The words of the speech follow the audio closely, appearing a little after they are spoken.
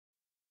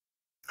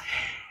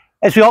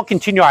As we all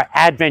continue our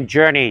Advent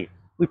journey,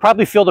 we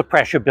probably feel the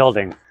pressure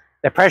building,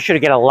 the pressure to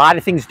get a lot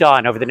of things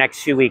done over the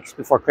next few weeks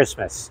before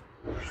Christmas.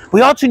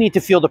 We also need to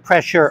feel the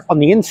pressure on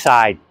the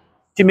inside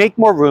to make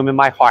more room in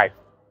my heart.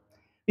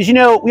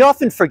 Because we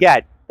often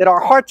forget that our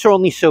hearts are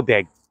only so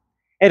big.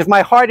 And if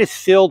my heart is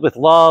filled with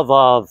love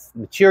of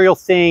material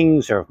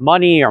things or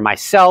money or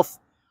myself,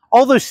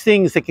 all those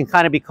things that can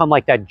kind of become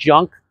like that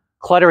junk,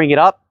 cluttering it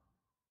up,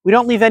 we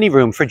don't leave any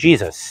room for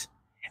Jesus.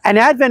 And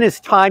Advent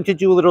is time to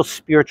do a little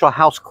spiritual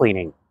house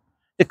cleaning,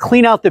 to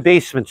clean out the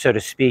basement, so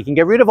to speak, and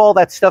get rid of all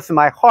that stuff in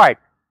my heart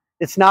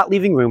that's not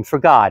leaving room for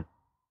God.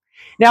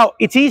 Now,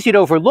 it's easy to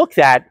overlook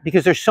that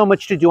because there's so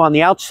much to do on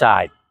the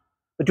outside.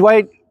 But do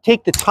I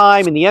take the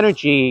time and the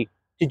energy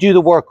to do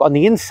the work on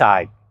the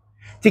inside?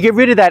 To get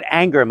rid of that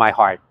anger in my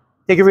heart,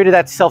 to get rid of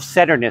that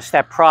self-centeredness,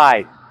 that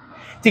pride,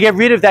 to get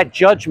rid of that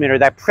judgment or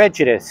that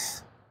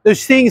prejudice,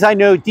 those things I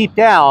know deep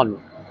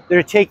down that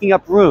are taking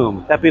up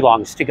room that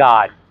belongs to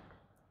God.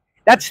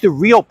 That's the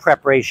real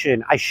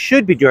preparation I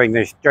should be doing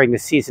during the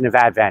season of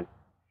Advent.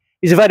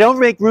 Because if I don't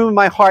make room in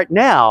my heart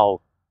now,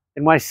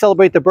 then when I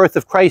celebrate the birth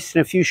of Christ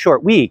in a few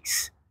short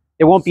weeks,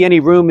 there won't be any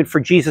room for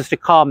Jesus to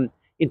come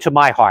into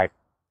my heart.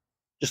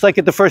 Just like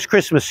at the first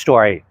Christmas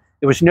story,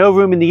 there was no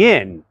room in the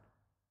inn.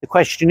 The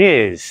question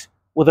is,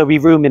 will there be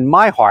room in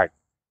my heart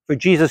for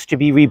Jesus to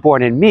be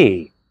reborn in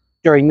me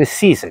during this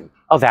season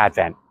of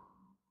Advent?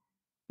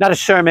 Not a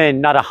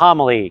sermon, not a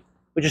homily,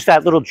 but just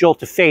that little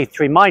jolt of faith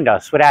to remind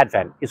us what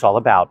Advent is all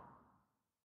about.